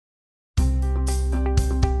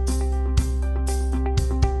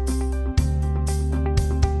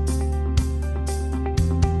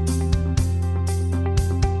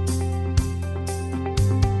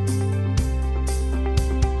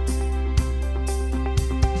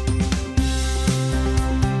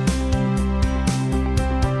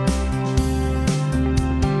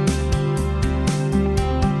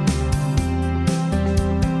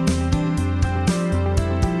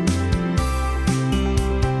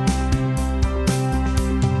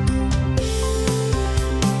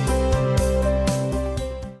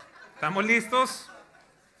¿Estamos listos?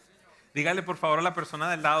 Dígale por favor a la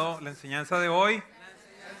persona del lado, la enseñanza de hoy.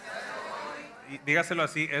 Y dígaselo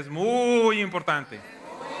así, es muy importante.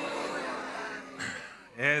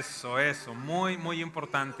 Eso, muy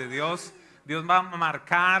importante. Dios va a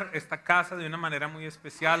marcar esta casa de una manera muy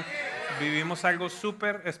especial. Vivimos algo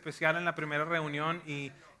súper especial en la primera reunión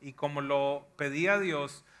y como lo pedí a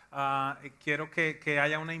Dios, quiero que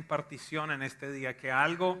haya una impartición en este día, que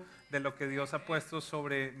algo de lo que Dios ha puesto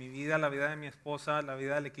sobre mi vida, la vida de mi esposa, la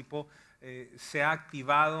vida del equipo, sea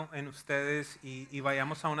activado en ustedes y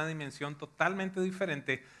vayamos a una dimensión totalmente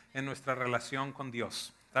diferente en nuestra relación con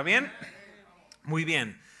Dios. ¿Está bien? Muy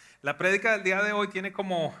bien. La prédica del día de hoy tiene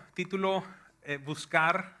como título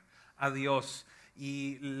Buscar a Dios.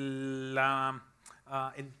 Y el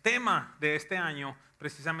tema de este año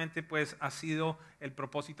precisamente pues ha sido el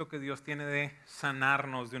propósito que Dios tiene de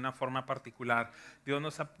sanarnos de una forma particular. Dios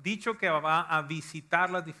nos ha dicho que va a visitar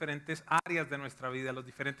las diferentes áreas de nuestra vida, los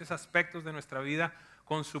diferentes aspectos de nuestra vida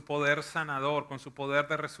con su poder sanador, con su poder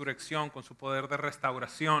de resurrección, con su poder de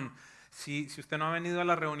restauración. Si usted no ha venido a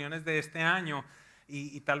las reuniones de este año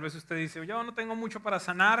y tal vez usted dice, yo no tengo mucho para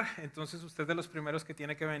sanar, entonces usted es de los primeros que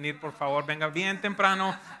tiene que venir, por favor, venga bien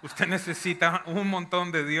temprano, usted necesita un montón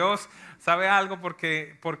de Dios. ¿Sabe algo?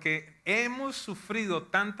 Porque hemos sufrido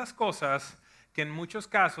tantas cosas que en muchos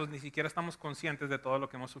casos ni siquiera estamos conscientes de todo lo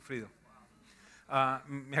que hemos sufrido.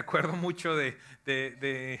 Me acuerdo mucho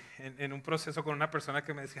en un proceso con una persona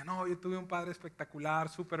que me decía, no, yo tuve un padre espectacular,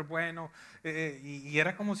 súper bueno, y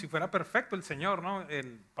era como si fuera perfecto el Señor, ¿no?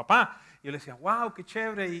 El papá. Y yo le decía, wow, qué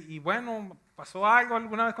chévere, y bueno, ¿pasó algo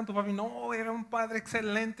alguna vez con tu papi? No, era un padre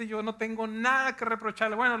excelente, yo no tengo nada que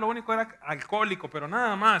reprocharle. Bueno, lo único era alcohólico, pero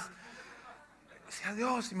nada más. Decía,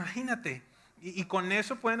 Dios, imagínate. Y con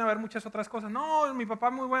eso pueden haber muchas otras cosas. No, mi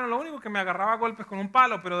papá muy bueno, lo único que me agarraba a golpes con un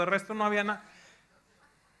palo, pero de resto no había nada.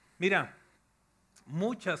 Mira,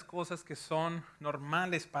 muchas cosas que son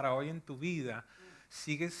normales para hoy en tu vida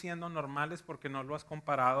siguen siendo normales porque no lo has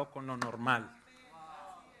comparado con lo normal.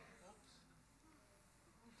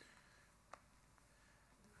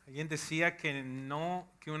 Alguien decía que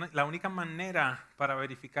la única manera para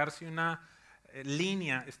verificar si una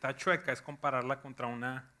línea está chueca es compararla contra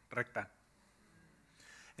una recta.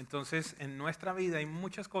 Entonces, en nuestra vida hay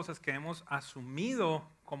muchas cosas que hemos asumido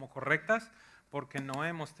como correctas porque no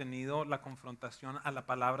hemos tenido la confrontación a la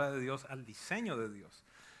palabra de Dios, al diseño de Dios.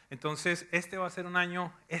 Entonces, este va a ser un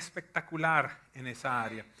año espectacular en esa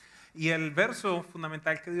área. Y el verso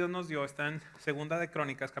fundamental que Dios nos dio está en 2 de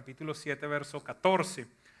Crónicas, capítulo 7, verso 14.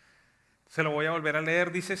 Se lo voy a volver a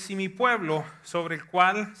leer. Dice, si mi pueblo, sobre el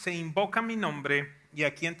cual se invoca mi nombre, y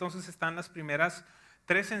aquí entonces están las primeras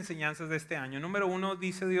 3 enseñanzas de este año. Número 1,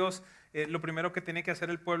 dice Dios, lo primero que tiene que hacer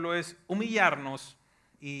el pueblo es humillarnos.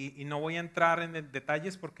 Y no voy a entrar en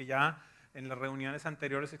detalles porque ya en las reuniones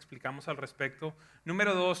anteriores explicamos al respecto.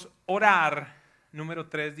 Número 2, orar. Número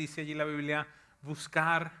 3, dice allí la Biblia,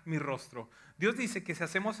 buscar mi rostro. Dios dice que si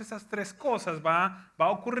hacemos esas 3 cosas va a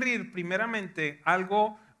ocurrir primeramente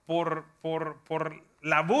algo por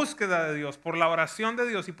la búsqueda de Dios, por la oración de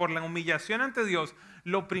Dios y por la humillación ante Dios.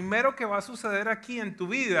 Lo primero que va a suceder aquí en tu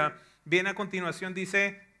vida viene a continuación,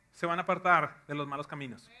 dice, se van a apartar de los malos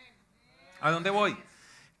caminos. ¿A dónde voy?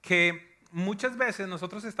 Que muchas veces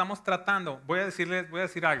nosotros estamos tratando, voy a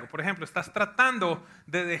decir algo, por ejemplo, estás tratando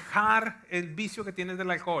de dejar el vicio que tienes del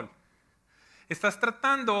alcohol, estás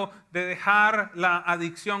tratando de dejar la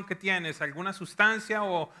adicción que tienes a alguna sustancia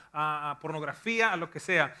o a pornografía, a lo que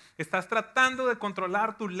sea, estás tratando de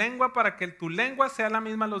controlar tu lengua para que tu lengua sea la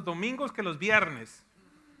misma los domingos que los viernes.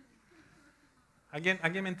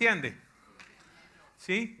 ¿Alguien me entiende?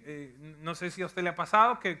 ¿Sí? No sé si a usted le ha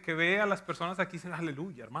pasado que ve a las personas aquí y dicen,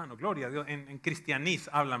 aleluya, hermano, gloria a Dios. En cristianís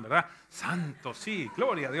hablan, ¿verdad? Santo, sí,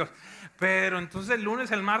 gloria a Dios. Pero entonces el lunes,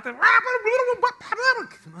 el martes,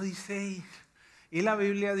 uno dice, y la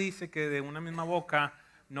Biblia dice que de una misma boca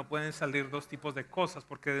no pueden salir 2 tipos de cosas,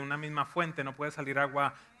 porque de una misma fuente no puede salir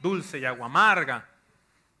agua dulce y agua amarga.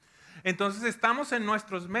 Entonces estamos en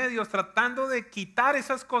nuestros medios tratando de quitar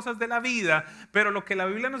esas cosas de la vida, pero lo que la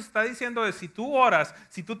Biblia nos está diciendo es, si tú oras,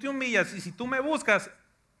 si tú te humillas y si tú me buscas,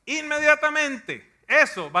 inmediatamente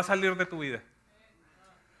eso va a salir de tu vida.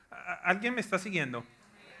 ¿Alguien me está siguiendo?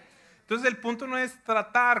 Entonces el punto no es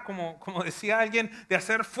tratar, como decía alguien, de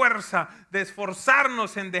hacer fuerza, de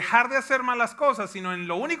esforzarnos en dejar de hacer malas cosas, sino en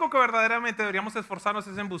lo único que verdaderamente deberíamos esforzarnos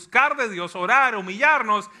es en buscar de Dios, orar,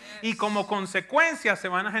 humillarnos, y como consecuencia se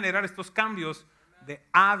van a generar estos cambios de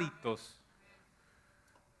hábitos.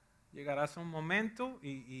 Llegarás a un momento,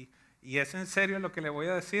 y es en serio lo que le voy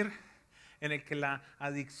a decir, en el que la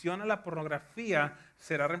adicción a la pornografía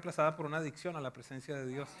será reemplazada por una adicción a la presencia de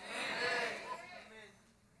Dios.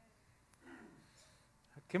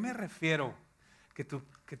 ¿A qué me refiero? Que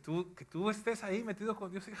tú estés ahí metido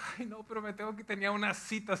con Dios y, ay no, pero tenía una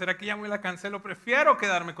cita, ¿será que ya me la cancelo? Prefiero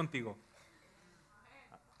quedarme contigo.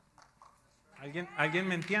 ¿Alguien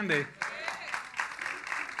me entiende?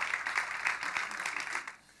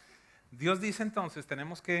 Dios dice entonces,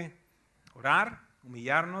 tenemos que orar,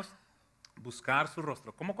 humillarnos, buscar su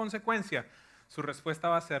rostro. Como consecuencia, su respuesta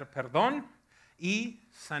va a ser perdón y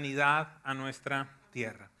sanidad a nuestra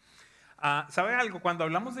tierra. ¿Sabe algo? Cuando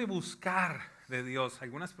hablamos de buscar de Dios,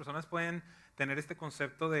 algunas personas pueden tener este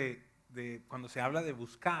concepto de cuando se habla de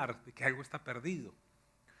buscar, de que algo está perdido.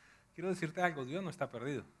 Quiero decirte algo, Dios no está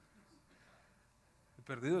perdido. El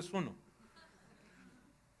perdido es uno.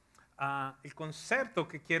 El concepto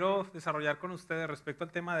que quiero desarrollar con ustedes respecto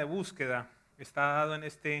al tema de búsqueda está dado en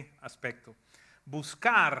este aspecto.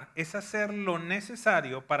 Buscar es hacer lo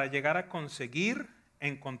necesario para llegar a conseguir,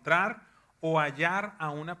 encontrar o hallar a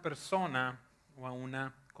una persona o a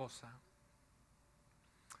una cosa.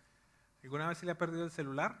 ¿Alguna vez se le ha perdido el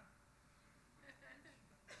celular?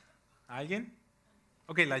 ¿A alguien?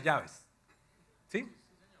 Ok, las llaves. ¿Sí?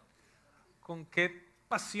 ¿Con qué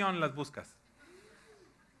pasión las buscas?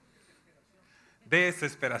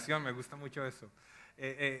 Desesperación, me gusta mucho eso.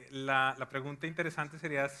 La pregunta interesante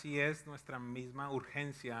sería si es nuestra misma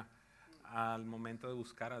urgencia al momento de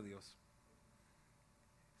buscar a Dios.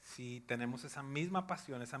 Si tenemos esa misma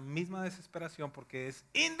pasión, esa misma desesperación, porque es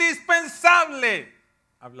indispensable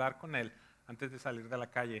hablar con Él antes de salir de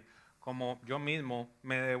la calle. Como yo mismo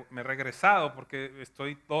me he regresado porque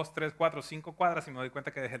estoy 2, 3, 4, 5 cuadras y me doy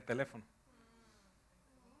cuenta que dejé el teléfono.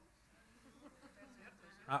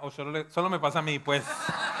 O solo me pasa a mí, pues.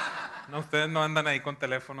 No, ustedes no andan ahí con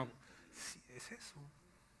teléfono. Sí, es eso.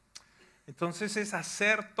 Entonces es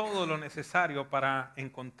hacer todo lo necesario para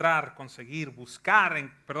encontrar, conseguir, buscar,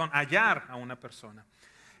 hallar a una persona.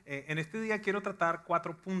 En este día quiero tratar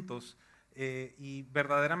 4 puntos y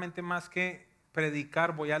verdaderamente más que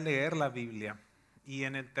predicar voy a leer la Biblia. Y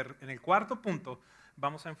en el cuarto punto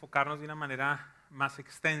vamos a enfocarnos de una manera más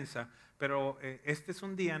extensa, pero este es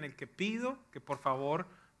un día en el que pido que por favor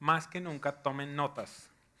más que nunca tomen notas.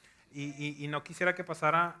 Y no quisiera que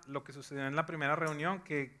pasara lo que sucedió en la primera reunión,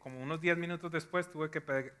 que como unos 10 minutos después tuve que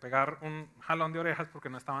pegar un jalón de orejas porque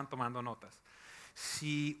no estaban tomando notas.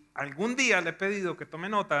 Si algún día le he pedido que tome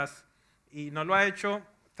notas y no lo ha hecho,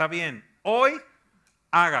 está bien. Hoy,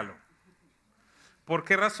 hágalo. ¿Por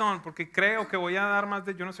qué razón? Porque creo que voy a dar más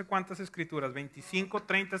de yo no sé cuántas escrituras, 25,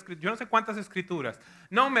 30 escrituras, yo no sé cuántas escrituras.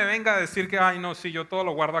 No me venga a decir que, ay no, sí, yo todo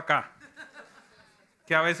lo guardo acá.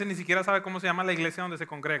 Que a veces ni siquiera sabe cómo se llama la iglesia donde se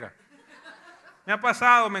congrega. Me ha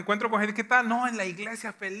pasado, me encuentro con gente, ¿qué tal? No, en la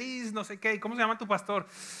iglesia feliz, no sé qué. ¿Cómo se llama tu pastor?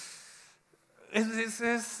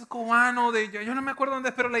 Es cubano, yo no me acuerdo dónde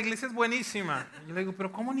es, pero la iglesia es buenísima. Y yo le digo,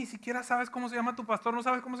 pero ¿cómo ni siquiera sabes cómo se llama tu pastor? ¿No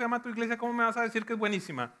sabes cómo se llama tu iglesia? ¿Cómo me vas a decir que es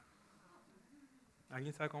buenísima?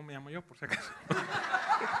 ¿Alguien sabe cómo me llamo yo, por si acaso?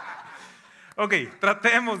 Ok,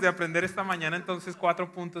 tratemos de aprender esta mañana entonces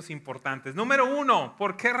 4 puntos importantes. Número 1,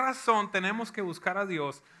 ¿por qué razón tenemos que buscar a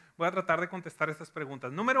Dios? Voy a tratar de contestar estas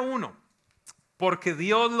preguntas. Número 1, porque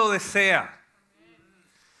Dios lo desea.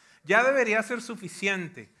 Ya debería ser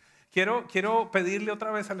suficiente. Quiero pedirle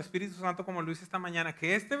otra vez al Espíritu Santo, como lo hice esta mañana,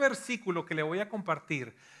 que este versículo que le voy a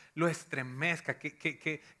compartir lo estremezca,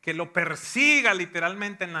 que lo persiga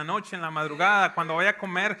literalmente en la noche, en la madrugada, cuando vaya a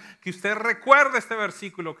comer, que usted recuerde este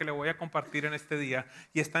versículo que le voy a compartir en este día.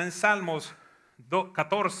 Y está en Salmos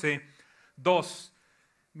 14, 2.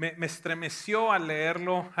 Me estremeció al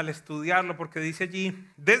leerlo, al estudiarlo, porque dice allí,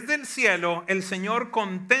 desde el cielo el Señor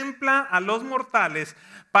contempla a los mortales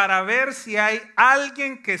para ver si hay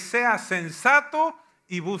alguien que sea sensato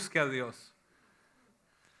y busque a Dios.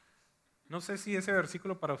 No sé si ese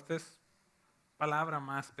versículo para usted es palabra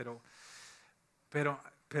más, pero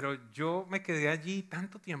yo me quedé allí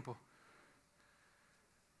tanto tiempo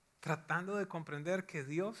tratando de comprender que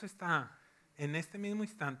Dios está en este mismo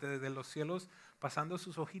instante desde los cielos pasando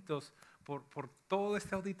sus ojitos por todo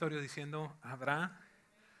este auditorio diciendo, ¿habrá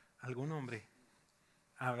algún hombre,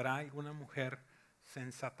 habrá alguna mujer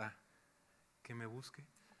sensata que me busque?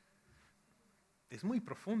 Es muy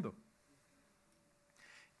profundo.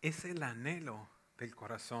 Es el anhelo del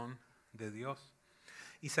corazón de Dios.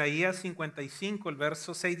 Isaías 55, el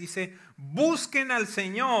verso 6 dice, busquen al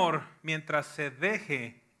Señor mientras se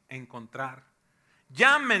deje encontrar.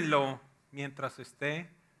 Llámenlo mientras esté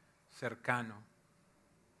cercano.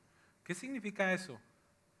 ¿Qué significa eso?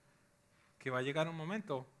 Que va a llegar un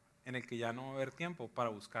momento en el que ya no va a haber tiempo para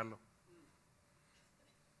buscarlo.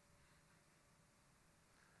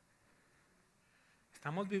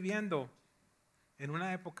 Estamos viviendo en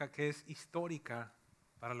una época que es histórica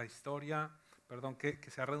para la historia, perdón, que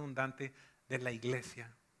sea redundante, de la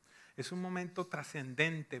iglesia. Es un momento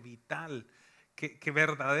trascendente, vital, que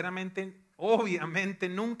verdaderamente, obviamente,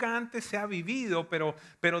 nunca antes se ha vivido, pero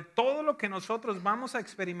todo lo que nosotros vamos a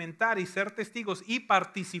experimentar y ser testigos y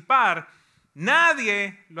participar,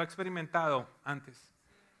 nadie lo ha experimentado antes.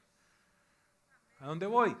 ¿A dónde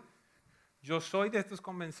voy? Yo soy de estos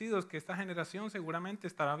convencidos que esta generación seguramente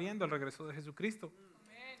estará viendo el regreso de Jesucristo.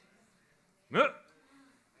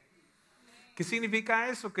 ¿Qué significa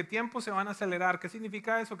eso? Que tiempos se van a acelerar. ¿Qué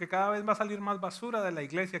significa eso? Que cada vez va a salir más basura de la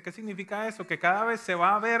iglesia. ¿Qué significa eso? Que cada vez se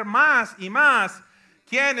va a ver más y más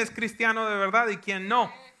quién es cristiano de verdad y quién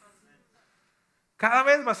no. Cada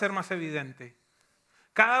vez va a ser más evidente.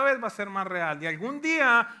 Cada vez va a ser más real. Y algún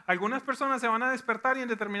día algunas personas se van a despertar y en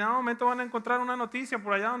determinado momento van a encontrar una noticia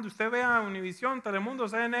por allá donde usted vea Univisión, Telemundo,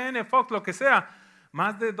 CNN, Fox, lo que sea.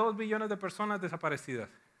 Más de 2 billones de personas desaparecidas.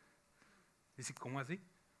 Dice, ¿cómo así?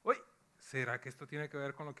 Uy, ¿será que esto tiene que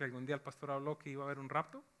ver con lo que algún día el pastor habló que iba a haber un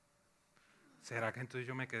rapto? ¿Será que entonces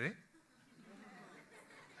yo me quedé?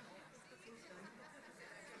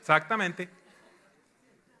 Exactamente.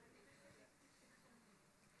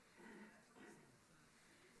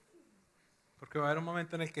 Porque va a haber un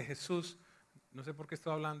momento en el que Jesús, no sé por qué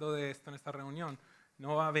estoy hablando de esto en esta reunión,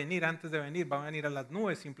 no va a venir antes de venir, va a venir a las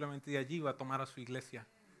nubes simplemente de allí, va a tomar a su iglesia,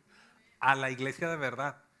 a la iglesia de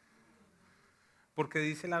verdad. Porque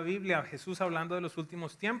dice la Biblia, Jesús hablando de los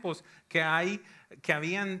últimos tiempos, que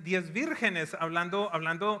habían 10 vírgenes,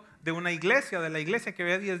 hablando de una iglesia, de la iglesia, que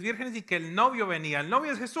había 10 vírgenes y que el novio venía. El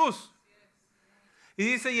novio es Jesús. Y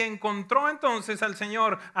dice, y encontró entonces al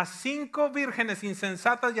Señor a 5 vírgenes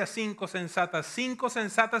insensatas y a 5 sensatas. 5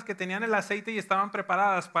 sensatas que tenían el aceite y estaban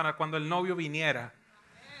preparadas para cuando el novio viniera.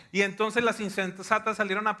 Y entonces las insensatas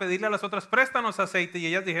salieron a pedirle a las otras, préstanos aceite. Y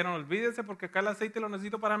ellas dijeron, olvídese porque acá el aceite lo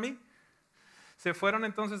necesito para mí. Se fueron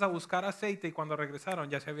entonces a buscar aceite y cuando regresaron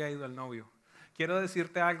ya se había ido el novio. Quiero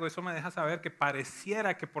decirte algo, eso me deja saber que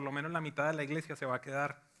pareciera que por lo menos la mitad de la iglesia se va a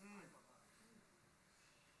quedar.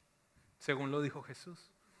 Según lo dijo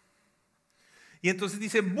Jesús. Y entonces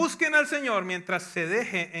dice, busquen al Señor mientras se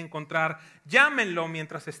deje encontrar, llámenlo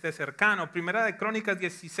mientras esté cercano. Primera de Crónicas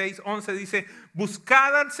 16:11 dice,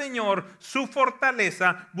 buscad al Señor su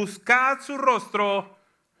fortaleza, buscad su rostro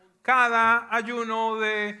cada ayuno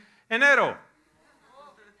de enero.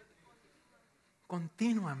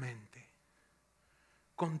 Continuamente.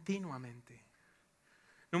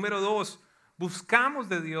 Número 2, buscamos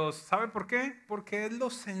de Dios. ¿Sabe por qué? Porque es lo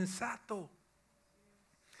sensato.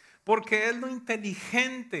 Porque es lo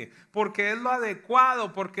inteligente. Porque es lo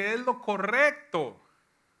adecuado. Porque es lo correcto.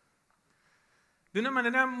 De una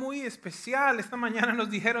manera muy especial, esta mañana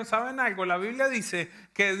nos dijeron, ¿saben algo? La Biblia dice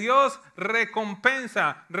que Dios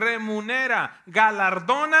recompensa, remunera,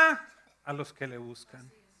 galardona a los que le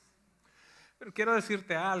buscan. Pero quiero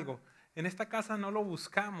decirte algo, en esta casa no lo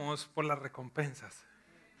buscamos por las recompensas,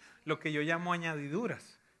 lo que yo llamo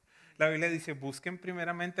añadiduras. La Biblia dice, busquen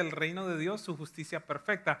primeramente el reino de Dios, su justicia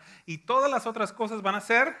perfecta, y todas las otras cosas van a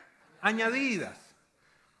ser añadidas.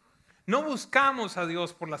 No buscamos a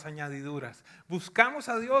Dios por las añadiduras, buscamos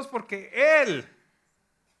a Dios porque Él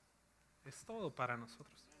es todo para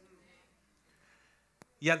nosotros.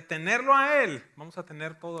 Y al tenerlo a Él, vamos a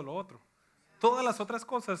tener todo lo otro. Todas las otras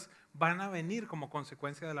cosas van a venir como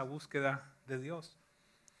consecuencia de la búsqueda de Dios.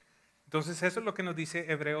 Entonces eso es lo que nos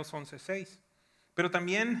dice Hebreos 11:6. Pero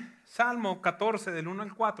también Salmo 14 del 1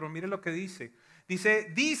 al 4, mire lo que dice.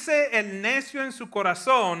 Dice el necio en su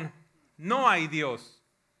corazón, no hay Dios.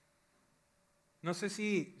 No sé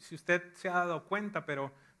si usted se ha dado cuenta,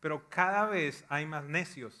 pero cada vez hay más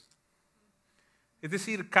necios. Es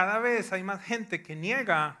decir, cada vez hay más gente que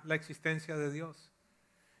niega la existencia de Dios.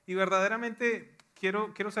 Y verdaderamente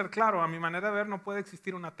quiero ser claro, a mi manera de ver no puede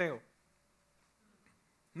existir un ateo.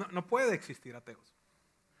 No puede existir ateos.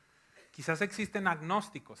 Quizás existen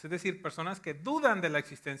agnósticos, es decir, personas que dudan de la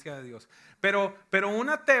existencia de Dios. Pero un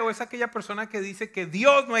ateo es aquella persona que dice que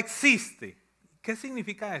Dios no existe. ¿Qué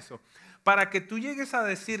significa eso? Para que tú llegues a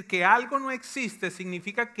decir que algo no existe,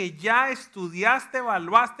 significa que ya estudiaste,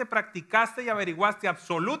 evaluaste, practicaste y averiguaste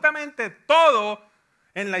absolutamente todo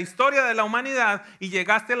en la historia de la humanidad y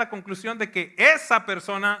llegaste a la conclusión de que esa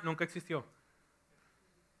persona nunca existió.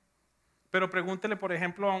 Pero pregúntele, por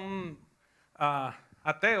ejemplo, a un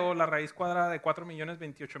ateo la raíz cuadrada de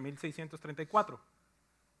 4.028.634.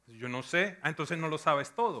 Yo no sé, entonces no lo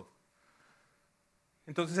sabes todo.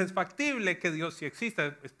 Entonces es factible que Dios sí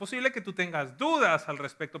exista. Es posible que tú tengas dudas al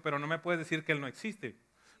respecto, pero no me puedes decir que Él no existe,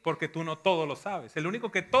 porque tú no todo lo sabes. El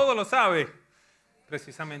único que todo lo sabe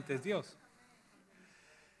precisamente es Dios.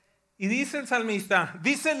 Y dice el salmista,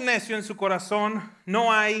 dice el necio en su corazón,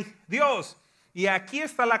 no hay Dios. Y aquí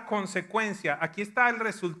está la consecuencia, aquí está el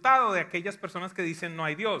resultado de aquellas personas que dicen no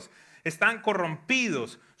hay Dios. Están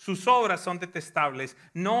corrompidos, sus obras son detestables,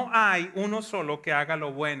 no hay uno solo que haga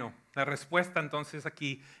lo bueno. La respuesta entonces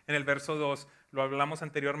aquí en el verso 2, lo hablamos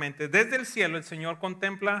anteriormente, desde el cielo el Señor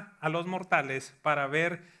contempla a los mortales para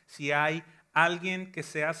ver si hay alguien que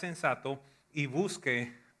sea sensato y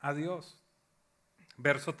busque a Dios.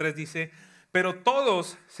 Verso 3 dice, pero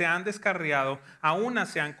todos se han descarriado, a una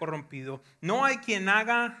se han corrompido. No hay quien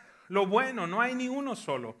haga lo bueno, no hay ni uno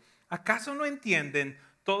solo. ¿Acaso no entienden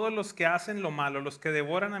todos los que hacen lo malo, los que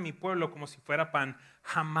devoran a mi pueblo como si fuera pan,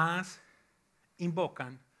 jamás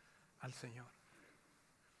invocan al Señor?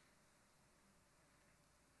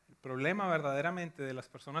 El problema verdaderamente de las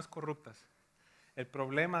personas corruptas, el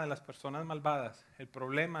problema de las personas malvadas, el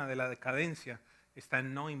problema de la decadencia está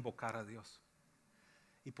en no invocar a Dios.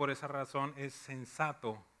 Y por esa razón es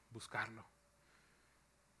sensato buscarlo.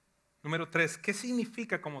 Número 3, ¿qué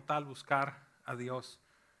significa como tal buscar a Dios?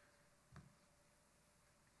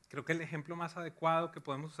 Creo que el ejemplo más adecuado que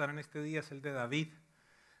podemos usar en este día es el de David,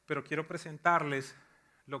 pero quiero presentarles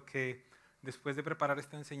lo que después de preparar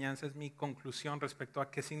esta enseñanza es mi conclusión respecto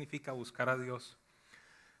a qué significa buscar a Dios.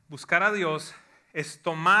 Buscar a Dios es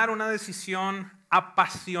tomar una decisión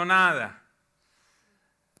apasionada.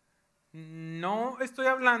 No estoy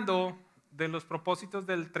hablando de los propósitos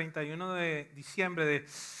del 31 de diciembre de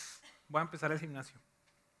voy a empezar el gimnasio.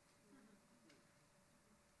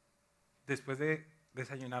 Después de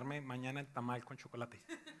desayunarme mañana el tamal con chocolate.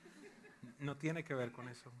 No tiene que ver con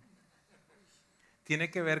eso.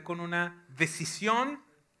 Tiene que ver con una decisión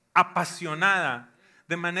apasionada.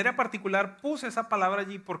 De manera particular puse esa palabra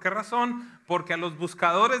allí. ¿Por qué razón? Porque a los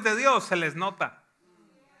buscadores de Dios se les nota.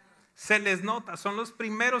 Se les nota, son los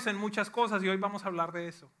primeros en muchas cosas y hoy vamos a hablar de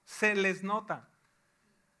eso. Se les nota.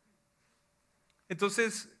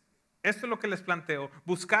 Entonces, esto es lo que les planteo.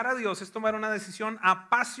 Buscar a Dios es tomar una decisión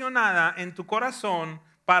apasionada en tu corazón.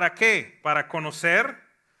 ¿Para qué? Para conocer,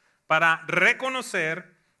 para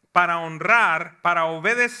reconocer, para honrar, para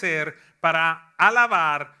obedecer, para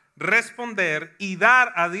alabar, responder y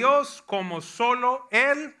dar a Dios como solo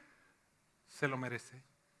Él se lo merece.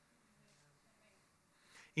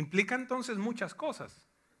 Implica entonces muchas cosas.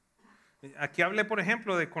 Aquí hablé, por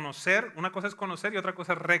ejemplo, de conocer. Una cosa es conocer y otra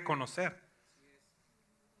cosa es reconocer.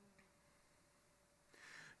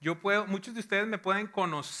 Muchos de ustedes me pueden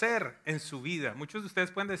conocer en su vida. Muchos de ustedes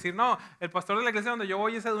pueden decir, no, el pastor de la iglesia donde yo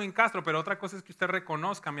voy es Edwin Castro, pero otra cosa es que usted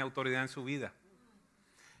reconozca mi autoridad en su vida.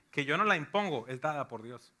 Que yo no la impongo, es dada por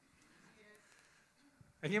Dios.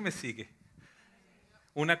 ¿Alguien me sigue?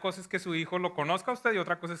 Una cosa es que su hijo lo conozca a usted y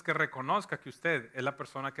otra cosa es que reconozca que usted es la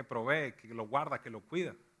persona que provee, que lo guarda, que lo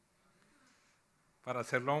cuida. Para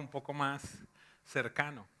hacerlo un poco más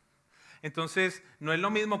cercano. Entonces, no es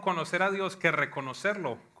lo mismo conocer a Dios que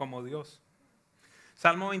reconocerlo como Dios.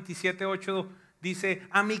 Salmo 27:8 dice,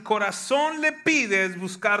 a mi corazón le pides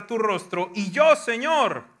buscar tu rostro y yo,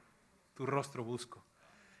 Señor, tu rostro busco.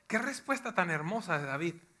 Qué respuesta tan hermosa de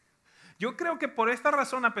David. Yo creo que por esta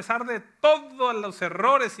razón, a pesar de todos los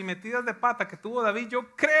errores y metidas de pata que tuvo David,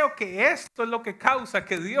 yo creo que esto es lo que causa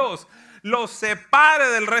que Dios lo separe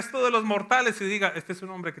del resto de los mortales y diga, este es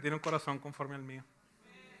un hombre que tiene un corazón conforme al mío.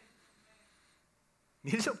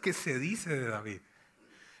 Miren lo que se dice de David.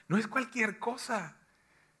 No es cualquier cosa.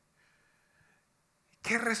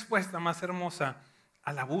 Qué respuesta más hermosa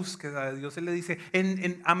a la búsqueda de Dios. Él le dice,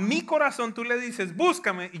 a mi corazón tú le dices,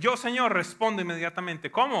 búscame. Y yo, Señor, respondo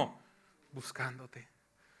inmediatamente. ¿Cómo? Buscándote.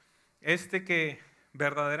 Que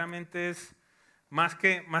verdaderamente es más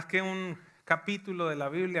que un capítulo de la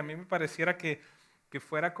Biblia, a mí me pareciera que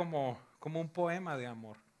fuera como un poema de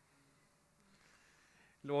amor.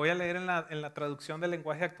 Lo voy a leer en la traducción del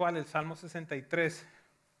lenguaje actual, el Salmo 63.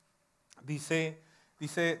 Dice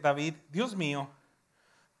David, Dios mío,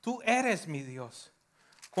 tú eres mi Dios.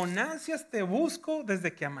 Con ansias te busco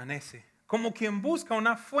desde que amanece, como quien busca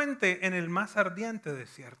una fuente en el más ardiente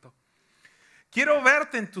desierto. Quiero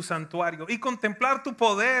verte en tu santuario y contemplar tu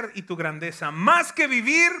poder y tu grandeza. Más que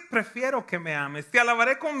vivir, prefiero que me ames. Te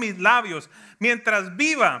alabaré con mis labios. Mientras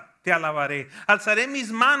viva, te alabaré. Alzaré mis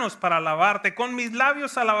manos para alabarte. Con mis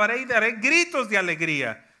labios alabaré y daré gritos de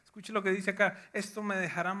alegría. Escuche lo que dice acá. Esto me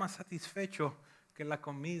dejará más satisfecho que la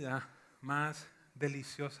comida más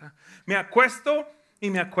deliciosa. Me acuesto y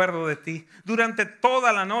me acuerdo de ti. Durante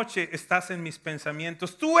toda la noche estás en mis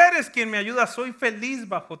pensamientos. Tú eres quien me ayuda. Soy feliz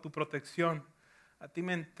bajo tu protección. A ti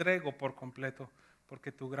me entrego por completo,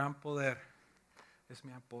 porque tu gran poder es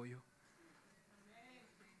mi apoyo.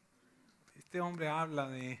 Este hombre habla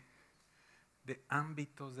de de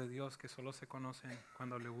ámbitos de Dios que solo se conocen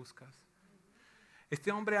cuando le buscas.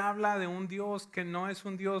 Este hombre habla de un Dios que no es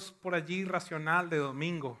un Dios por allí racional de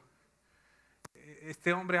domingo.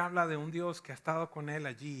 Este hombre habla de un Dios que ha estado con él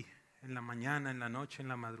allí, en la mañana, en la noche, en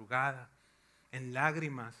la madrugada, en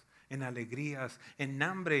lágrimas, en alegrías, en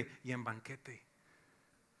hambre y en banquete.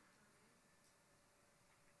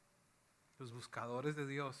 Los buscadores de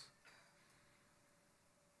Dios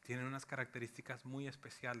tienen unas características muy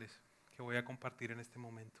especiales que voy a compartir en este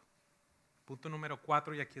momento. Punto número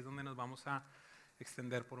 4, y aquí es donde nos vamos a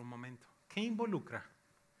extender por un momento. ¿Qué involucra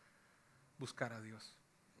buscar a Dios?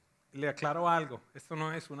 Le aclaro algo, esto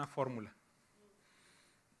no es una fórmula.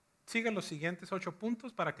 Siga los siguientes 8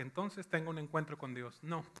 puntos para que entonces tenga un encuentro con Dios.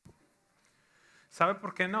 No. ¿Sabe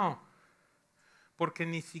por qué no? Porque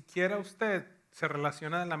ni siquiera usted se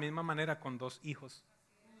relaciona de la misma manera con 2 hijos.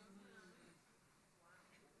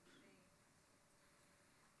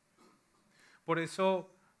 Por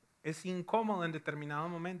eso es incómodo en determinado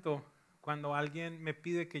momento cuando alguien me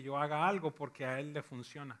pide que yo haga algo porque a él le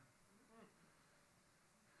funciona.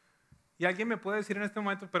 Y alguien me puede decir en este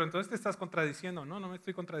momento, pero entonces te estás contradiciendo. No, no me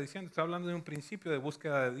estoy contradiciendo, estoy hablando de un principio de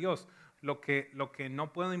búsqueda de Dios. Lo que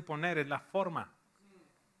no puedo imponer es la forma.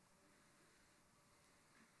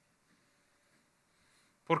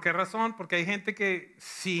 ¿Por qué razón? Porque hay gente que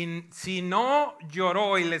si no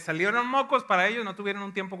lloró y le salieron mocos, para ellos no tuvieron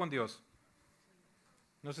un tiempo con Dios.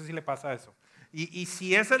 No sé si le pasa eso. Y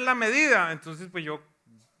si esa es la medida, entonces pues yo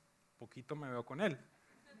poquito me veo con él.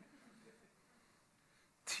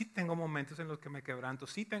 Sí tengo momentos en los que me quebranto,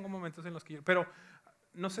 sí tengo momentos en los que yo, pero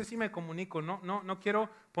no sé si me comunico, no quiero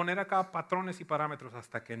poner acá patrones y parámetros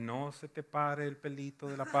hasta que no se te pare el pelito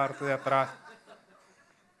de la parte de atrás.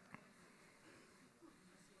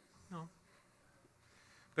 No.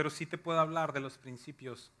 Pero sí te puedo hablar de los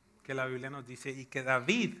principios que la Biblia nos dice y que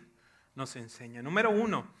David nos enseña. Número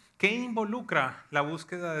 1, ¿qué involucra la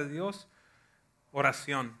búsqueda de Dios?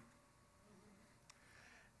 Oración.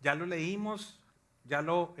 Ya lo leímos, ya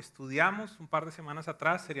lo estudiamos un par de semanas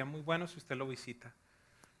atrás, sería muy bueno si usted lo visita.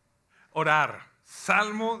 Orar.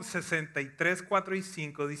 Salmo 63, 4 y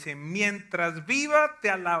 5 dice, mientras viva te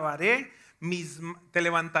alabaré, te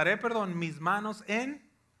levantaré, mis manos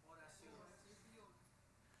en oración.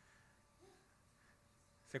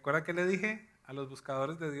 ¿Se acuerda que le dije? A los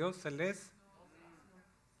buscadores de Dios se les...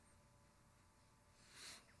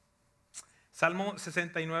 Salmo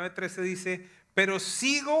 69, 13 dice, pero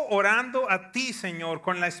sigo orando a ti, Señor,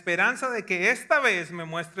 con la esperanza de que esta vez me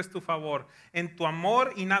muestres tu favor. En tu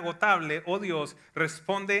amor inagotable, oh Dios,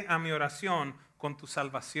 responde a mi oración con tu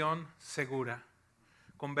salvación segura.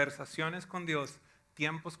 Conversaciones con Dios,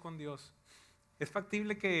 tiempos con Dios. Es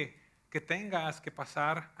factible que tengas que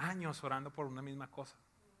pasar años orando por una misma cosa.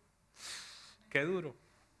 Qué duro.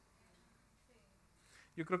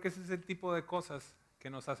 Yo creo que ese es el tipo de cosas que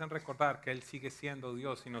nos hacen recordar que Él sigue siendo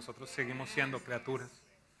Dios y nosotros seguimos siendo criaturas.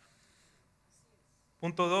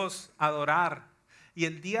 Punto 2, adorar. Y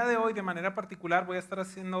el día de hoy, de manera particular, voy a estar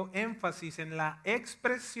haciendo énfasis en la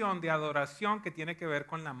expresión de adoración que tiene que ver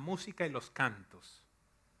con la música y los cantos.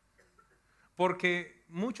 Porque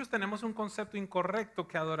muchos tenemos un concepto incorrecto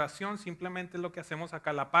que adoración simplemente es lo que hacemos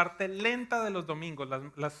acá, la parte lenta de los domingos,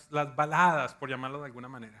 las baladas, por llamarlo de alguna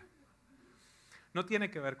manera. No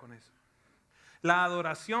tiene que ver con eso. La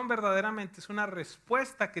adoración verdaderamente es una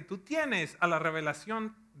respuesta que tú tienes a la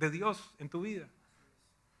revelación de Dios en tu vida.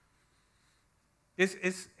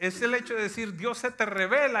 Es el hecho de decir, Dios se te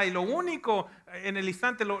revela y lo único en el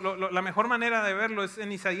instante, la mejor manera de verlo es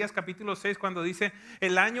en Isaías capítulo 6 cuando dice,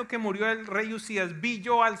 el año que murió el rey Usías vi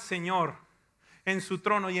yo al Señor en su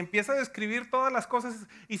trono y empieza a describir todas las cosas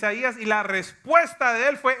Isaías y la respuesta de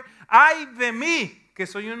él fue, ay de mí que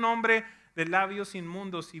soy un hombre de labios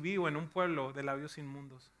inmundos y vivo en un pueblo de labios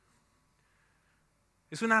inmundos.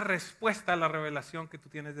 Es una respuesta a la revelación que tú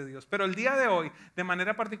tienes de Dios. Pero el día de hoy, de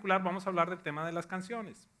manera particular, vamos a hablar del tema de las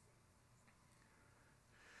canciones.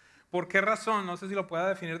 ¿Por qué razón? No sé si lo pueda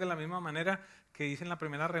definir de la misma manera que hice en la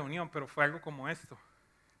primera reunión, pero fue algo como esto.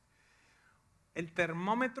 El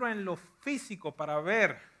termómetro en lo físico para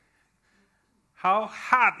ver how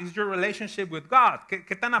hot is your relationship with God,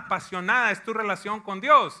 qué tan apasionada es tu relación con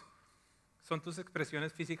Dios, son tus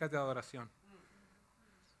expresiones físicas de adoración.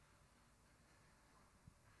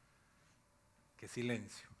 Qué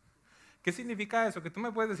silencio. ¿Qué significa eso? Que tú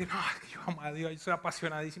me puedes decir, no, yo amo a Dios, yo soy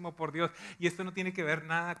apasionadísimo por Dios. Y esto no tiene que ver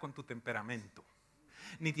nada con tu temperamento,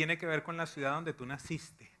 ni tiene que ver con la ciudad donde tú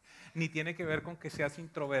naciste, ni tiene que ver con que seas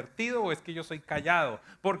introvertido o es que yo soy callado.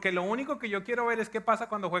 Porque lo único que yo quiero ver es qué pasa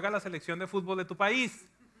cuando juega la selección de fútbol de tu país.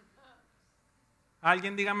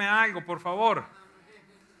 Alguien dígame algo, por favor.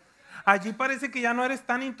 Allí parece que ya no eres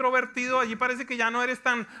tan introvertido, allí parece que ya no eres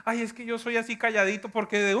tan, ay, es que yo soy así calladito,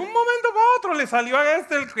 porque de un momento para otro le salió a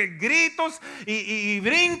el que gritos y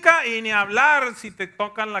brinca y ni hablar. Si te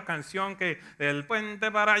tocan la canción que del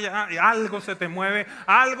puente para allá, y algo se te mueve,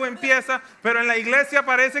 algo empieza, pero en la iglesia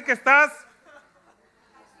parece que estás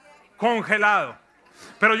congelado.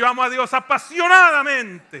 Pero yo amo a Dios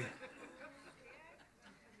apasionadamente.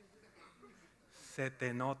 Se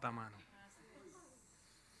te nota, mano.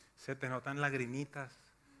 Se te notan lagrimitas.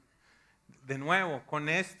 De nuevo, con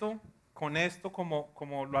esto,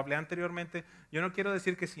 como lo hablé anteriormente, yo no quiero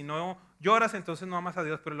decir que si no lloras, entonces no amas a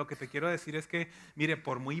Dios, pero lo que te quiero decir es que, mire,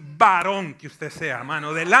 por muy varón que usted sea,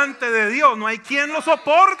 mano, delante de Dios no hay quien lo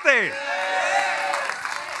soporte.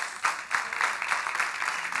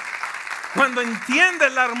 Cuando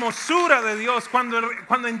entiendes la hermosura de Dios,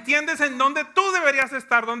 cuando entiendes en dónde tú deberías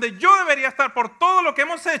estar, donde yo debería estar por todo lo que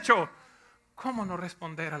hemos hecho, ¿cómo no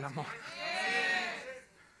responder al amor?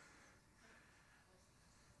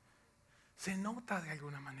 Se nota de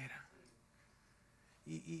alguna manera.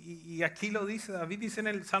 Y aquí lo dice, David dice en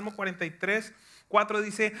el Salmo 43, 4,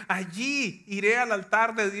 dice, allí iré al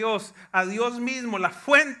altar de Dios, a Dios mismo, la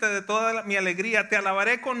fuente de toda mi alegría, te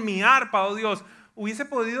alabaré con mi arpa, oh Dios. Hubiese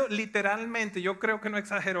podido literalmente, yo creo que no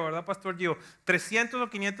exagero, ¿verdad, Pastor Gio? 300 o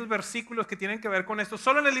 500 versículos que tienen que ver con esto,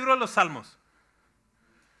 solo en el libro de los Salmos,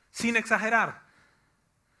 sin exagerar.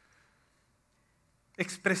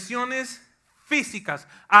 Expresiones físicas,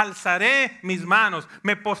 alzaré mis manos,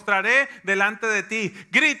 me postraré delante de ti,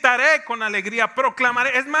 gritaré con alegría,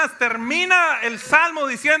 proclamaré. Es más, termina el Salmo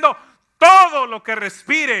diciendo, todo lo que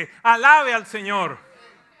respire, alabe al Señor.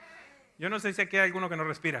 Yo no sé si aquí hay alguno que no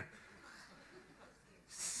respira.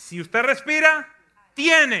 Si usted respira,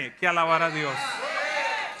 tiene que alabar a Dios.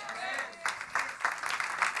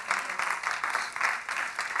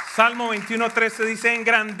 Salmo 21:13 dice,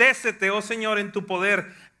 engrandécete, oh Señor, en tu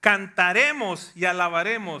poder. Cantaremos y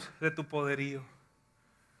alabaremos de tu poderío.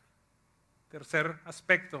 Tercer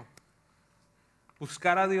aspecto.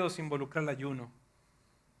 Buscar a Dios involucra el ayuno.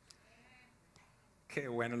 Qué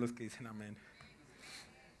bueno los que dicen amén.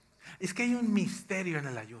 Es que hay un misterio en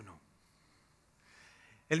el ayuno.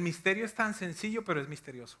 El misterio es tan sencillo, pero es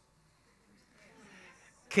misterioso.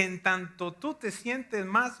 Que en tanto tú te sientes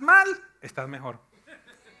más mal, estás mejor.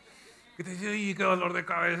 Y te dice, uy, qué dolor de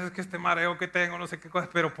cabeza, es que este mareo que tengo, no sé qué cosas,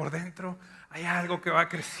 pero por dentro hay algo que va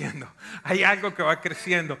creciendo, hay algo que va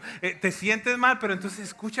creciendo. Te sientes mal, pero entonces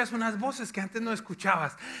escuchas unas voces que antes no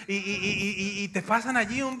escuchabas y te pasan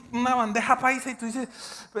allí una bandeja paisa y tú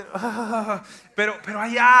dices, pero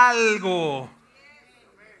hay algo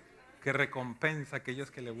que recompensa a aquellos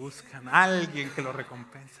que le buscan, alguien que lo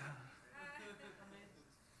recompensa.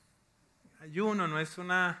 Ayuno no es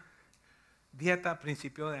una dieta a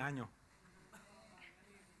principio de año.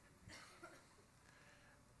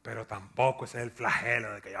 Pero tampoco es el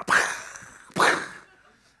flagelo de que ya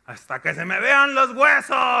hasta que se me vean los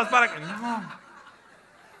huesos para que no.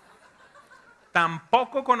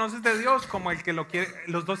 Tampoco conoces de Dios como el que lo quiere.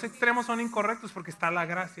 Los dos extremos son incorrectos porque está la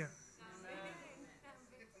gracia.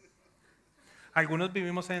 Algunos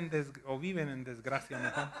vivimos viven en desgracia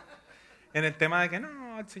mejor. En el tema de que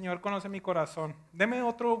no, el Señor conoce mi corazón. Deme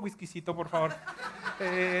otro whiskycito, por favor.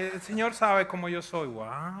 El Señor sabe cómo yo soy.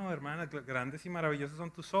 Wow, hermana, grandes y maravillosas son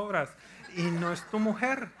tus obras. Y no es tu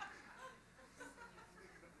mujer.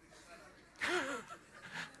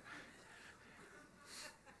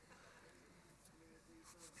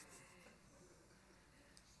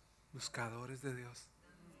 Buscadores de Dios.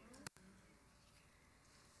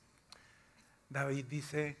 David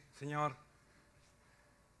dice, Señor,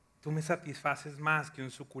 tú me satisfaces más que un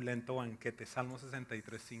suculento banquete. Salmo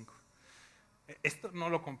 63:5. Esto no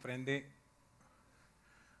lo comprende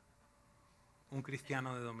un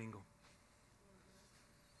cristiano de domingo.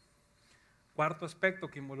 Cuarto aspecto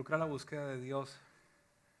que involucra la búsqueda de Dios,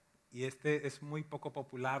 y este es muy poco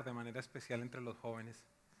popular de manera especial entre los jóvenes: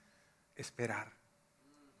 esperar.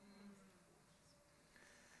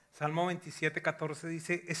 Salmo 27:14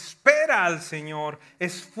 dice, espera al Señor,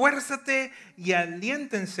 esfuérzate y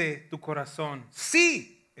aliéntense tu corazón.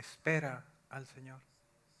 Sí, espera al Señor.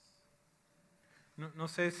 No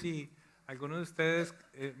sé si algunos de ustedes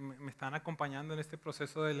me están acompañando en este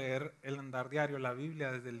proceso de leer el andar diario, la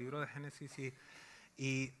Biblia, desde el libro de Génesis,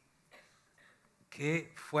 y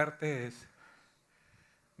qué fuerte es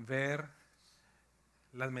ver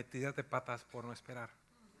las metidas de patas por no esperar.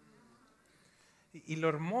 Y lo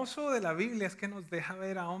hermoso de la Biblia es que nos deja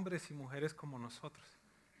ver a hombres y mujeres como nosotros,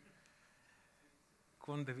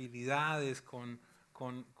 con debilidades, con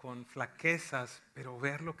flaquezas, pero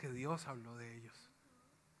ver lo que Dios habló de ellos.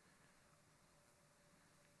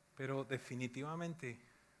 Pero definitivamente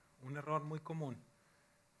un error muy común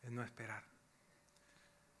es no esperar.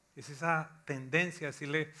 Es esa tendencia a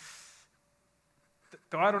decirle,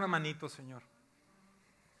 te voy a dar una manito, Señor.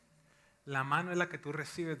 La mano es la que tú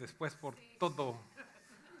recibes después por todo,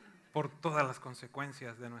 por todas las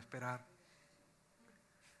consecuencias de no esperar.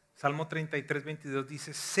 Salmo 33, 22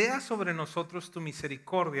 dice, sea sobre nosotros tu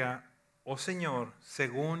misericordia, oh Señor,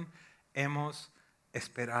 según hemos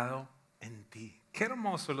esperado en ti. Qué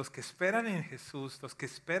hermoso, los que esperan en Jesús, los que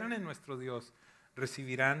esperan en nuestro Dios,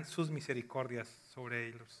 recibirán sus misericordias sobre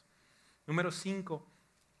ellos. Número 5,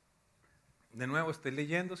 de nuevo estoy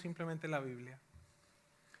leyendo simplemente la Biblia.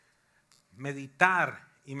 Meditar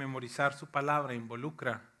y memorizar su palabra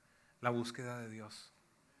involucra la búsqueda de Dios.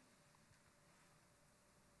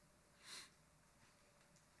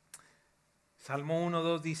 Salmo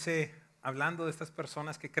 1:2 dice, hablando de estas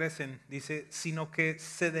personas que crecen, dice, sino que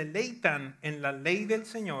se deleitan en la ley del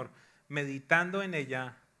Señor, meditando en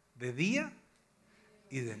ella de día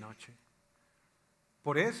y de noche.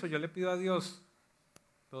 Por eso yo le pido a Dios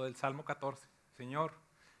lo del Salmo 14, Señor,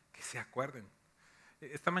 que se acuerden.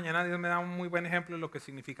 Esta mañana Dios me da un muy buen ejemplo de lo que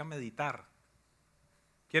significa meditar.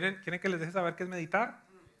 ¿Quieren que les deje saber qué es meditar?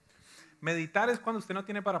 Meditar es cuando usted no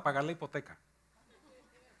tiene para pagar la hipoteca.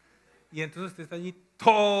 Y entonces usted está allí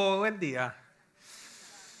todo el día.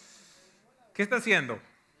 ¿Qué está haciendo?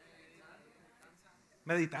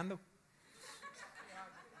 Meditando.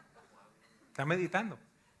 Está meditando.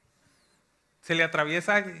 Se le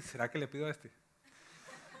atraviesa y ¿será que le pido a este?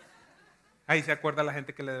 Ahí se acuerda la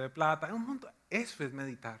gente que le debe plata. Un montón. Eso es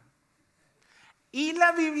meditar. Y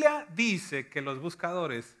la Biblia dice que los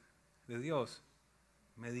buscadores de Dios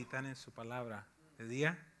meditan en su palabra de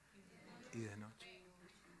día y de noche.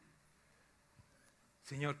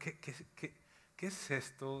 Señor, ¿qué es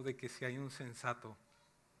esto de que si hay un sensato?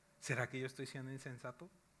 ¿Será que yo estoy siendo insensato?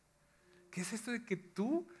 ¿Qué es esto de que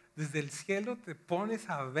tú desde el cielo te pones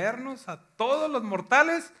a vernos a todos los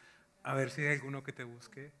mortales a ver si hay alguno que te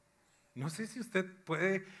busque? No sé si usted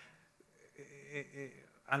puede,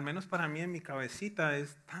 al menos para mí en mi cabecita,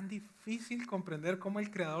 es tan difícil comprender cómo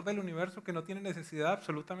el creador del universo, que no tiene necesidad de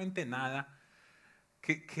absolutamente nada,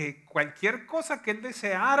 que cualquier cosa que él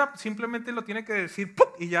deseara simplemente lo tiene que decir ¡pum!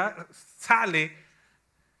 Y ya sale.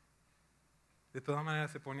 De todas maneras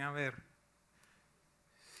se pone a ver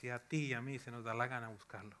si a ti y a mí se nos da la gana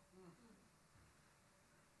buscarlo.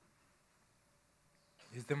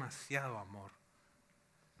 Es demasiado amor.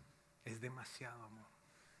 Es demasiado amor.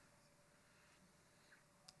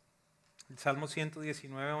 El Salmo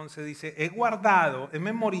 119:11 dice, he guardado, he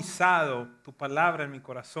memorizado tu palabra en mi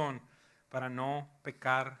corazón para no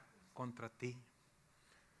pecar contra ti.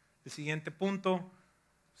 El siguiente punto,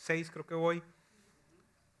 6 creo que voy.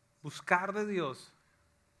 Buscar de Dios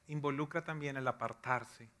involucra también el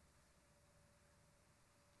apartarse.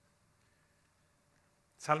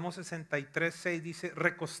 Salmo 63:6 dice,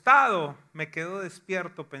 recostado me quedo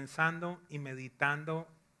despierto pensando y meditando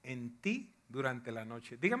en ti durante la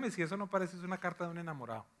noche. Dígame si eso no parece una carta de un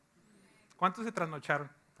enamorado. ¿Cuántos se trasnocharon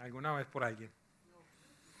alguna vez por alguien?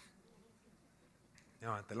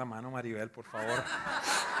 Levante la mano, Maribel, por favor.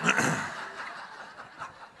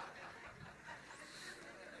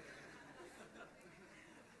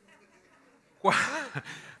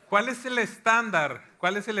 ¿Cuál es el estándar?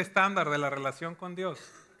 ¿Cuál es el estándar de la relación con Dios?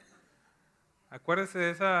 Acuérdese de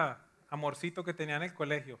ese amorcito que tenía en el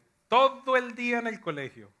colegio. Todo el día en el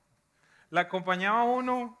colegio. La acompañaba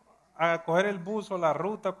uno a coger el bus o la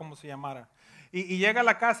ruta, como se llamara. Y llega a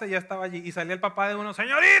la casa y ya estaba allí. Y salía el papá de uno,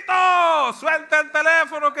 señorito, suelta el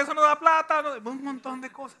teléfono, que eso no da plata. Un montón de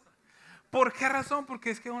cosas. ¿Por qué razón?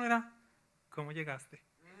 Porque es que uno era, ¿cómo llegaste?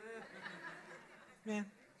 Bien.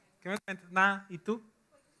 ¿Qué me cuentas? Nada. ¿Y tú?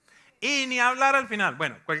 Y ni hablar al final.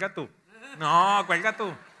 Bueno, cuelga tú. No, cuelga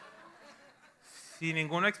tú. Si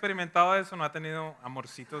ninguno ha experimentado eso, no ha tenido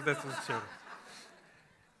amorcitos de estos chéveres.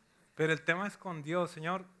 Pero el tema es con Dios,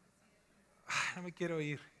 Señor. No me quiero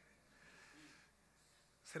ir.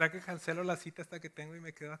 ¿Será que cancelo la cita hasta que tengo y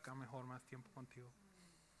me quedo acá mejor más tiempo contigo?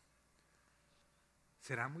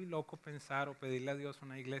 ¿Será muy loco pensar o pedirle a Dios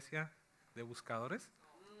una iglesia de buscadores?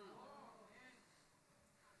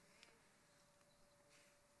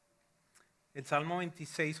 El Salmo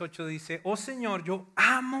 26:8 dice, oh Señor, yo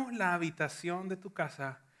amo la habitación de tu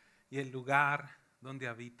casa y el lugar donde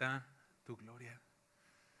habita tu gloria.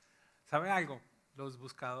 ¿Sabe algo? Los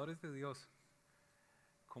buscadores de Dios,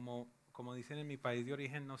 como dicen en mi país de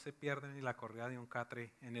origen, no se pierden ni la correa de un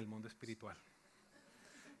catre en el mundo espiritual.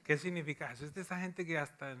 ¿Qué significa eso? Es de esa gente que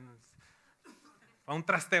hasta a un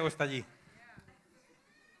trasteo está allí.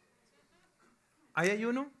 ¿Hay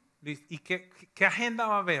ayuno? ¿Y qué agenda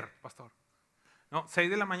va a haber, pastor? No, 6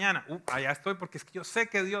 de la mañana, allá estoy porque es que yo sé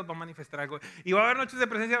que Dios va a manifestar algo. Y va a haber noches de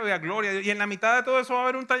presencia de gloria. Y en la mitad de todo eso va a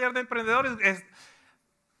haber un taller de emprendedores.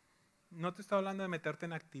 No te estoy hablando de meterte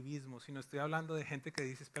en activismo, sino estoy hablando de gente que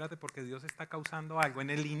dice, espérate porque Dios está causando algo. En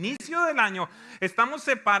el inicio del año estamos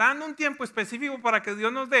separando un tiempo específico para que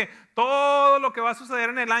Dios nos dé todo lo que va a suceder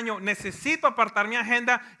en el año. Necesito apartar mi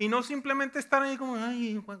agenda y no simplemente estar ahí como,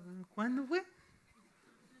 ay, ¿cuándo fue?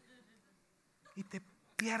 Y te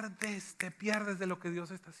pierdes de lo que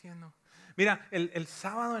Dios está haciendo. Mira, el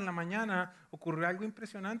sábado en la mañana ocurrió algo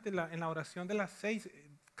impresionante en la oración de las 6.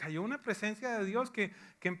 Cayó una presencia de Dios que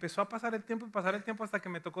empezó a pasar el tiempo y pasar el tiempo hasta que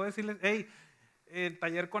me tocó decirles, hey, el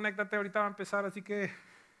taller Conéctate ahorita va a empezar, así que,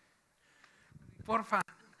 porfa.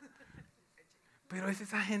 Pero es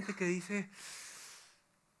esa gente que dice,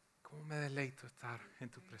 ¿cómo me deleito estar en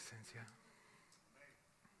tu presencia?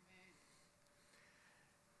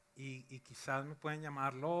 Y quizás me pueden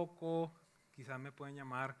llamar loco, quizás me pueden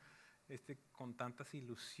llamar con tantas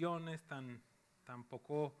ilusiones, tan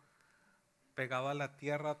poco pegado a la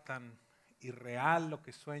tierra, tan irreal lo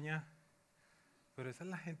que sueña, pero esa es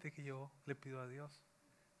la gente que yo le pido a Dios.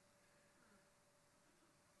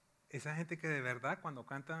 Esa gente que de verdad cuando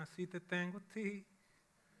cantan así, te tengo a ti,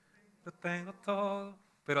 lo tengo todo,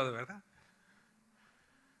 pero de verdad.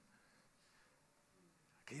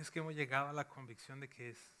 Aquellos que hemos llegado a la convicción de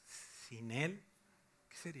que sin Él,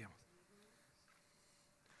 ¿qué seríamos?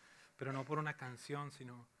 Pero no por una canción,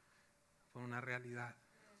 sino por una realidad.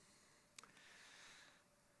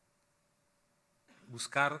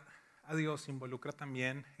 Buscar a Dios involucra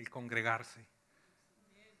también el congregarse.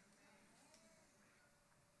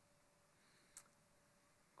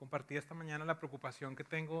 Compartí esta mañana la preocupación que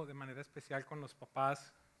tengo de manera especial con los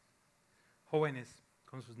papás jóvenes,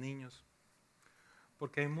 con sus niños.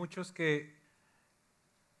 Porque hay muchos que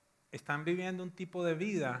están viviendo un tipo de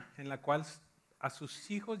vida en la cual a sus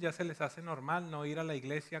hijos ya se les hace normal no ir a la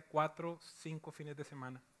iglesia 4, 5 fines de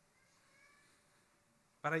semana.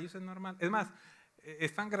 Para ellos es normal. Es más,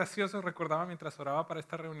 es tan gracioso, recordaba mientras oraba para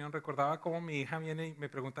esta reunión, recordaba cómo mi hija viene y me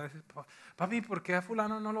pregunta a veces, papi, ¿por qué a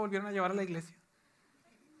fulano no lo volvieron a llevar a la iglesia?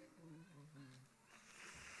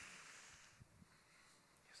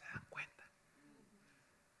 Ellos se dan cuenta.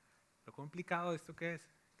 Lo complicado de esto que es,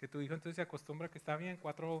 que tu hijo entonces se acostumbra que está bien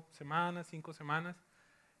 4 semanas, 5 semanas,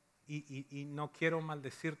 y no quiero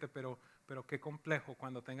maldecirte, pero qué complejo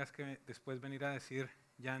cuando tengas que después venir a decir,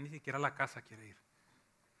 ya ni siquiera a la casa quiere ir.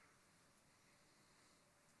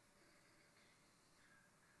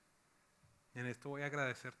 En esto voy a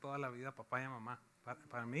agradecer toda la vida a papá y a mamá.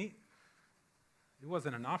 Para mí, it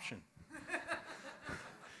wasn't an option.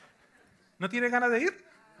 ¿No tiene ganas de ir?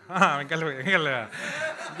 Véngale.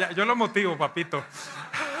 Ya, yo lo motivo, papito.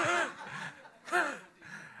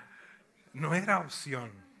 No era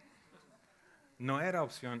opción. No era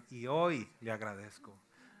opción y hoy le agradezco.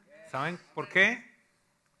 ¿Saben por qué?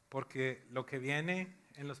 Porque lo que viene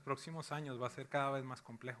en los próximos años va a ser cada vez más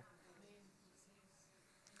complejo.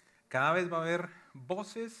 Cada vez va a haber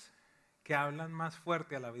voces que hablan más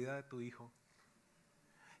fuerte a la vida de tu hijo.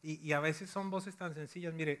 Y a veces son voces tan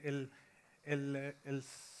sencillas. Mire, el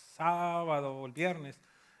sábado o el viernes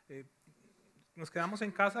nos quedamos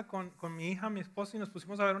en casa con mi hija, mi esposa, y nos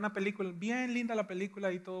pusimos a ver una película, bien linda la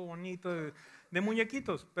película y todo bonito, de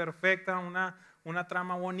muñequitos, perfecta, una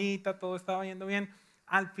trama bonita, todo estaba yendo bien.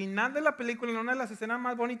 Al final de la película, en una de las escenas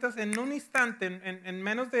más bonitas, en un instante, en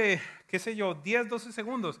menos de, qué sé yo, 10, 12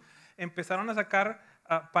 segundos, empezaron a sacar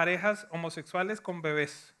parejas homosexuales con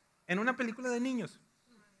bebés, en una película de niños.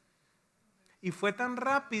 Y fue tan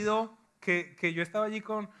rápido que yo estaba allí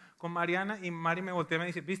con Mariana y Mari me voltea y me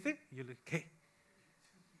dice, ¿viste? Y yo le dije, ¿qué?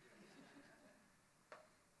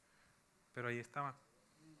 Pero ahí estaba.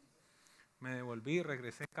 Me devolví,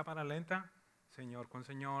 regresé en cámara lenta, señor con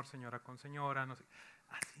señor, señora con señora, no sé.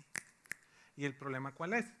 Así. ¿Y el problema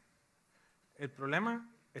cuál es? El problema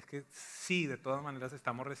es que sí, de todas maneras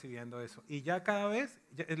estamos recibiendo eso. Y ya cada vez,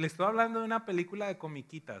 le estoy hablando de una película de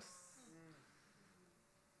comiquitas.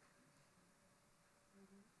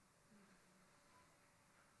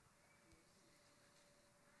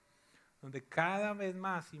 Donde cada vez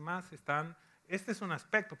más y más están, este es un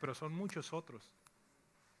aspecto, pero son muchos otros.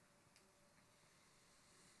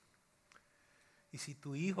 Y si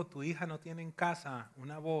tu hijo, tu hija no tiene en casa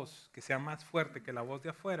una voz que sea más fuerte que la voz de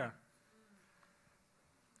afuera,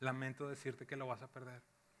 lamento decirte que lo vas a perder.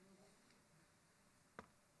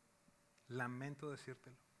 Lamento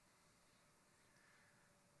decírtelo.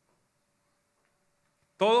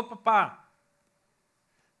 Todo papá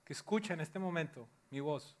que escucha en este momento mi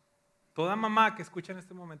voz, Toda mamá que escucha en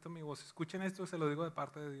este momento mi voz, escuchen esto, se lo digo de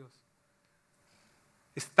parte de Dios.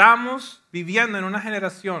 Estamos viviendo en una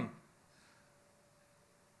generación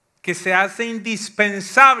que se hace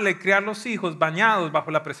indispensable criar los hijos bañados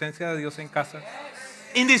bajo la presencia de Dios en casa.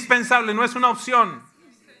 Indispensable, no es una opción.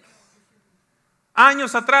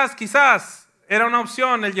 Años atrás quizás era una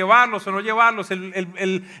opción el llevarlos o no llevarlos,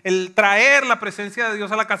 el traer la presencia de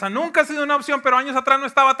Dios a la casa. Nunca ha sido una opción, pero años atrás no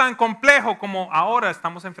estaba tan complejo como ahora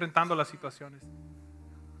estamos enfrentando las situaciones.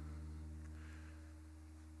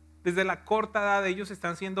 Desde la corta edad ellos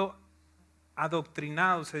están siendo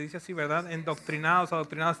adoctrinados, se dice así, ¿verdad? Endoctrinados,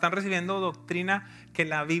 adoctrinados. Están recibiendo doctrina que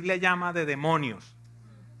la Biblia llama de demonios.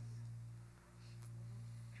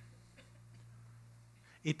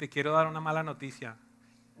 Y te quiero dar una mala noticia.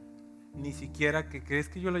 Ni siquiera que crees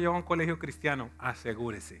que yo lo llevo a un colegio cristiano,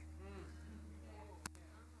 asegúrese.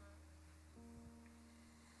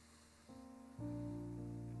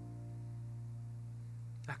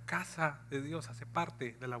 La casa de Dios hace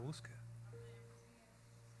parte de la búsqueda.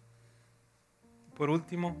 Por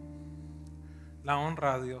último, la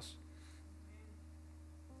honra a Dios.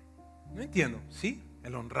 No entiendo, ¿sí?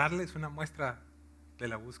 El honrarle es una muestra de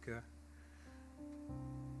la búsqueda.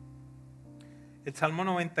 El Salmo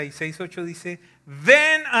 96:8 dice: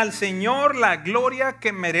 den al Señor la gloria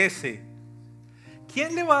que merece.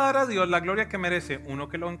 ¿Quién le va a dar a Dios la gloria que merece? Uno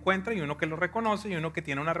que lo encuentra y uno que lo reconoce y uno que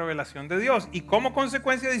tiene una revelación de Dios. Y como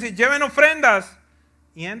consecuencia dice: lleven ofrendas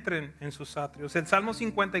y entren en sus atrios. El Salmo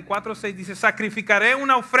 54:6 dice: sacrificaré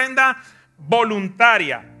una ofrenda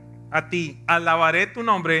voluntaria a ti, alabaré tu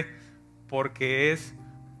nombre porque es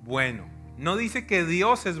bueno. No dice que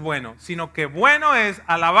Dios es bueno, sino que bueno es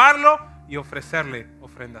alabarlo y ofrecerle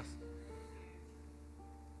ofrendas.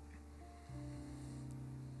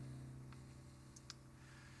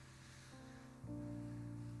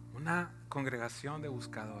 Una congregación de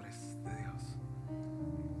buscadores de Dios.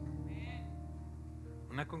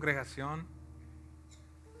 Una congregación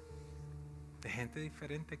de gente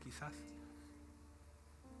diferente quizás.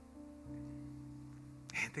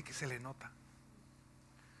 Gente que se le nota.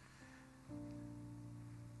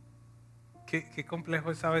 Qué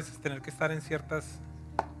complejo es a veces tener que estar en ciertas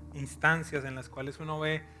instancias en las cuales uno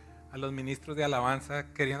ve a los ministros de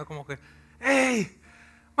alabanza queriendo como que: ¡hey!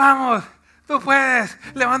 ¡Vamos! ¡Tú puedes!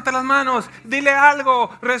 ¡Levanta las manos! ¡Dile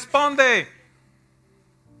algo! ¡Responde!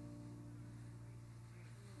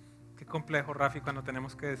 Qué complejo, Rafi, cuando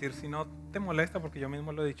tenemos que decir: si no te molesta, porque yo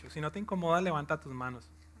mismo lo he dicho, si no te incomoda, levanta tus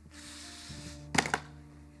manos.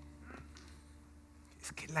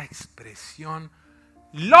 Es que la expresión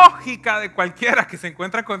lógica de cualquiera que se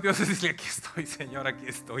encuentra con Dios es decirle: aquí estoy, Señor, aquí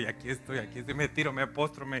estoy, aquí estoy, aquí estoy. Me tiro, me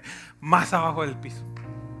postro, más abajo del piso.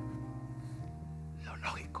 Lo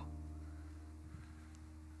lógico.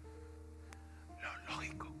 Lo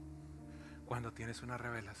lógico. Cuando tienes una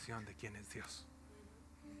revelación de quién es Dios.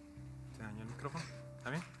 ¿Se dañó el micrófono? ¿Está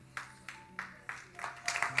bien?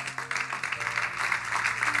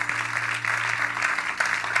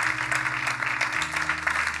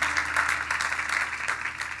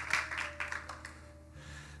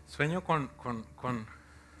 Sueño con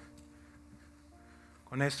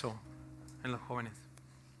eso en los jóvenes.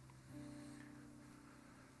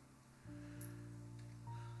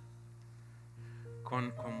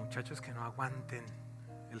 Con muchachos que no aguanten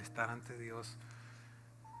el estar ante Dios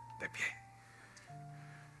de pie.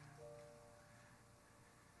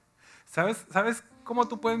 ¿Sabes cómo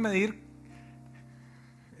tú puedes medir?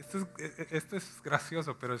 Esto es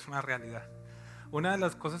gracioso, pero es una realidad. Una de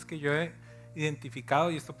las cosas que yo he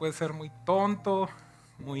identificado, y esto puede ser muy tonto,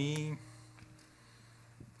 muy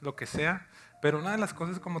lo que sea, pero una de las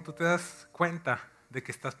cosas como tú te das cuenta de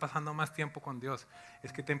que estás pasando más tiempo con Dios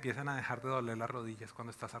es que te empiezan a dejar de doler las rodillas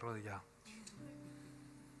cuando estás arrodillado.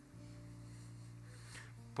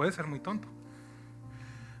 Puede ser muy tonto,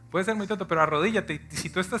 pero arrodíllate. Si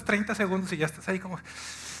tú estás 30 segundos y ya estás ahí como...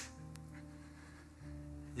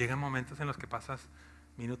 Llegan momentos en los que pasas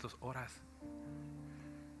minutos, horas.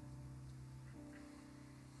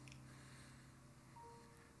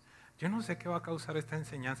 Yo no sé qué va a causar esta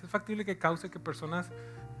enseñanza. Es factible que cause que personas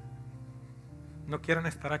no quieran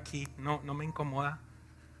estar aquí. No me incomoda.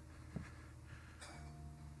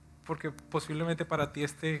 Porque posiblemente para ti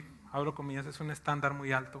abro comillas, es un estándar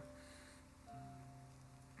muy alto.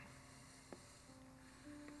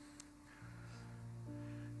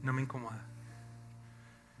 No me incomoda.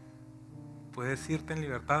 Puedes irte en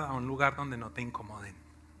libertad a un lugar donde no te incomoden.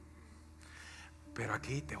 Pero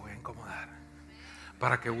aquí te voy a incomodar.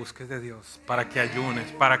 Para que busques de Dios, para que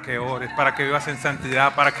ayunes, para que ores, para que vivas en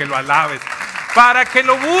santidad, para que lo alabes, para que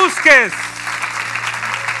lo busques.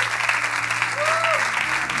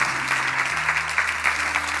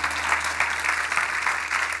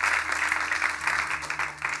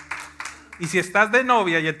 Y si estás de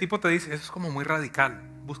novia y el tipo te dice, eso es como muy radical,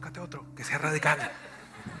 búscate otro que sea radical.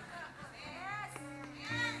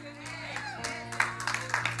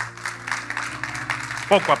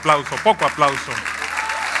 Poco aplauso, poco aplauso.